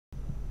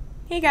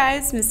Hey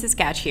guys, Mrs.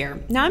 Gatch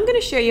here. Now I'm going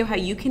to show you how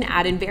you can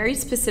add in very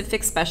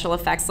specific special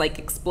effects like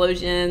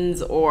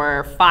explosions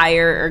or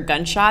fire or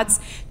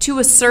gunshots to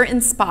a certain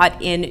spot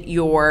in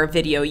your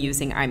video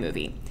using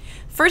iMovie.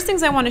 First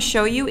things I want to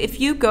show you, if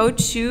you go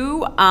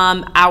to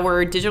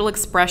our digital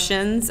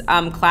expressions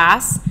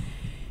class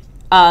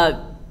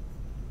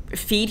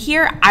feed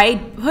here, I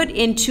put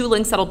in two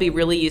links that'll be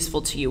really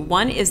useful to you.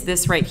 One is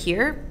this right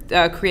here,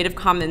 Creative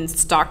Commons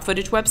stock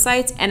footage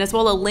websites, and as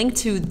well a link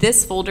to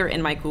this folder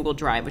in my Google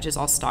Drive, which is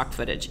all stock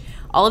footage.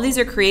 All of these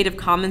are Creative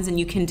Commons and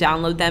you can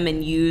download them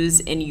and use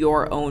in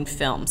your own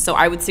film. So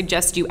I would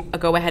suggest you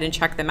go ahead and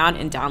check them out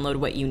and download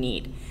what you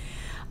need.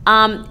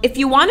 If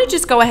you want to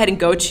just go ahead and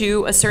go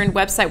to a certain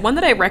website, one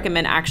that I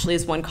recommend actually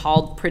is one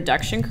called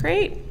Production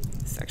Crate.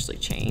 It's actually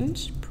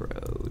changed,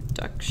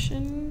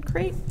 Production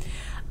Crate.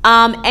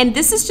 And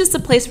this is just a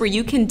place where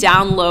you can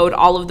download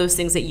all of those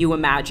things that you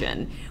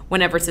imagine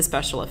whenever it's a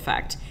special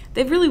effect.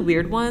 They have really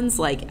weird ones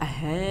like a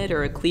head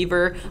or a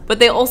cleaver, but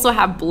they also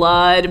have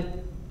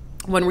blood,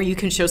 one where you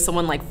can show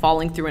someone like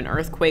falling through an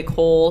earthquake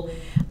hole.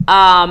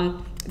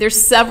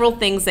 There's several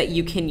things that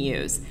you can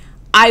use.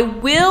 I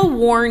will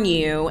warn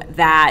you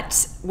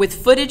that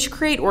with Footage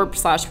Crate or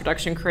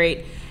 /Production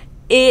Crate,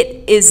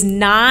 it is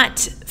not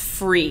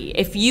free.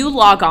 If you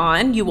log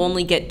on, you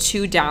only get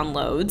 2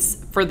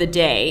 downloads for the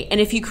day. And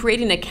if you create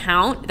an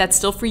account, that's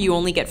still free. You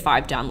only get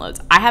 5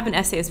 downloads. I have an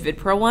SAS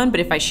VidPro one, but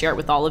if I share it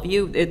with all of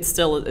you, it's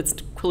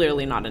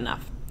clearly not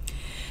enough.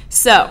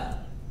 So,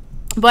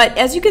 but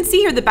as you can see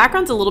here, the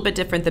background's a little bit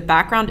different. The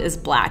background is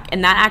black,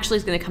 and that actually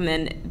is going to come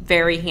in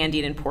very handy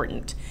and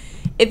important.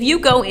 If you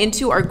go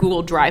into our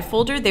Google Drive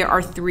folder, there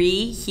are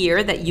 3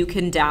 here that you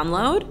can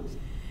download.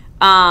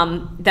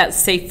 That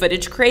say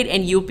Footage Crate,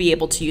 and you'll be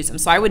able to use them.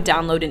 So I would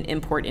download and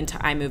import into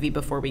iMovie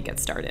before we get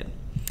started.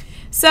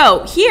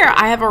 So here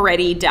I have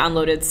already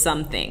downloaded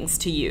some things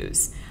to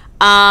use.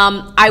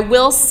 I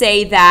will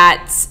say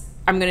that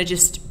I'm going to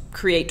just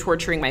create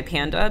torturing my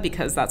panda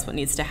because that's what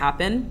needs to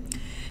happen.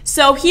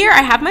 So here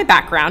I have my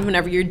background.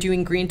 Whenever you're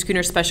doing green screen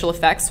or special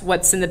effects,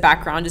 what's in the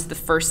background is the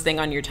first thing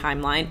on your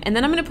timeline. And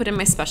then I'm going to put in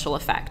my special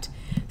effect.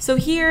 So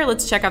here,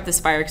 let's check out this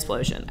fire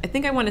explosion. I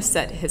think I want to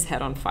set his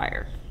head on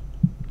fire.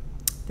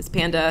 This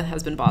panda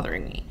has been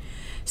bothering me.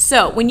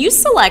 So when you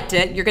select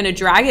it, you're going to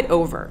drag it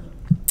over.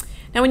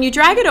 Now when you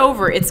drag it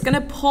over, it's going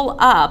to pull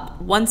up,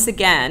 once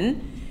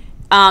again,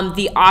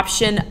 the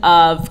option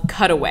of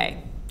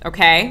cutaway,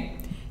 okay?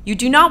 You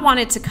do not want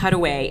it to cut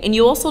away, and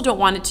you also don't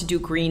want it to do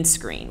green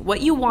screen.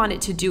 What you want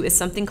it to do is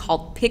something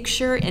called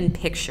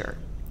picture-in-picture.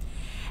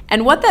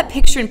 And what that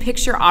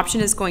picture-in-picture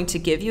option is going to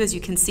give you, as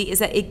you can see, is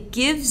that it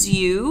gives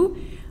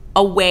you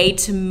a way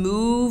to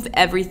move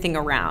everything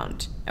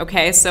around.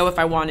 Okay, so if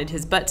I wanted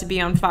his butt to be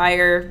on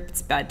fire,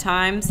 it's bad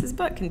times, his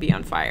butt can be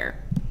on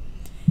fire.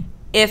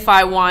 If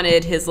I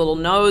wanted his little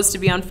nose to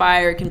be on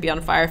fire, it can be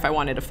on fire. If I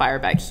wanted a fire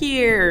back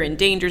here and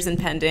danger's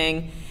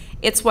impending,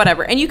 it's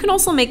whatever. And you can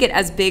also make it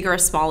as big or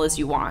as small as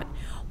you want.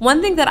 One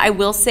thing that I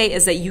will say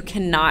is that you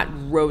cannot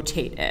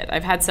rotate it.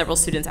 I've had several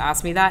students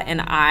ask me that,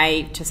 and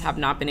I just have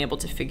not been able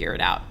to figure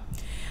it out.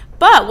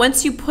 But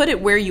once you put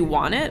it where you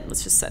want it,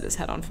 let's just set his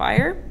head on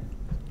fire,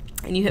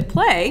 and you hit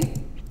play,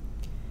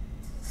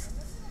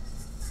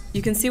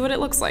 you can see what it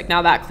looks like.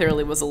 Now that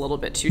clearly was a little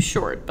bit too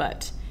short,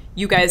 but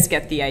you guys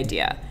get the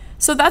idea.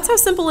 So that's how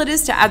simple it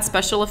is to add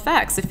special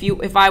effects.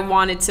 If I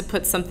wanted to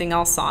put something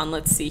else on,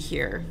 let's see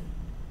here.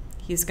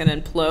 He's gonna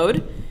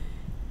implode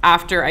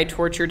after I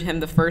tortured him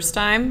the first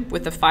time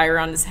with the fire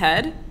on his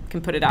head.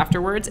 Can put it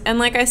afterwards. And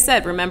like I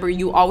said, remember,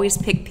 you always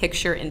pick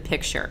picture in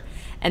picture.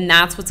 And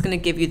that's what's gonna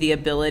give you the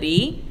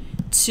ability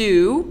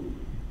to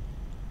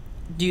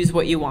use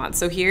what you want.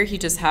 So here he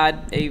just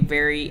had a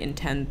very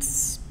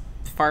intense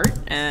fart,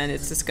 and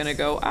it's just gonna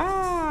go,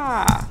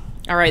 ah.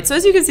 All right, so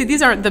as you can see,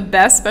 these aren't the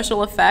best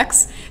special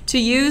effects to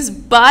use,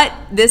 but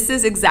this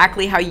is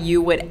exactly how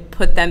you would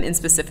put them in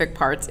specific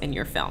parts in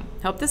your film.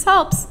 Hope this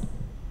helps.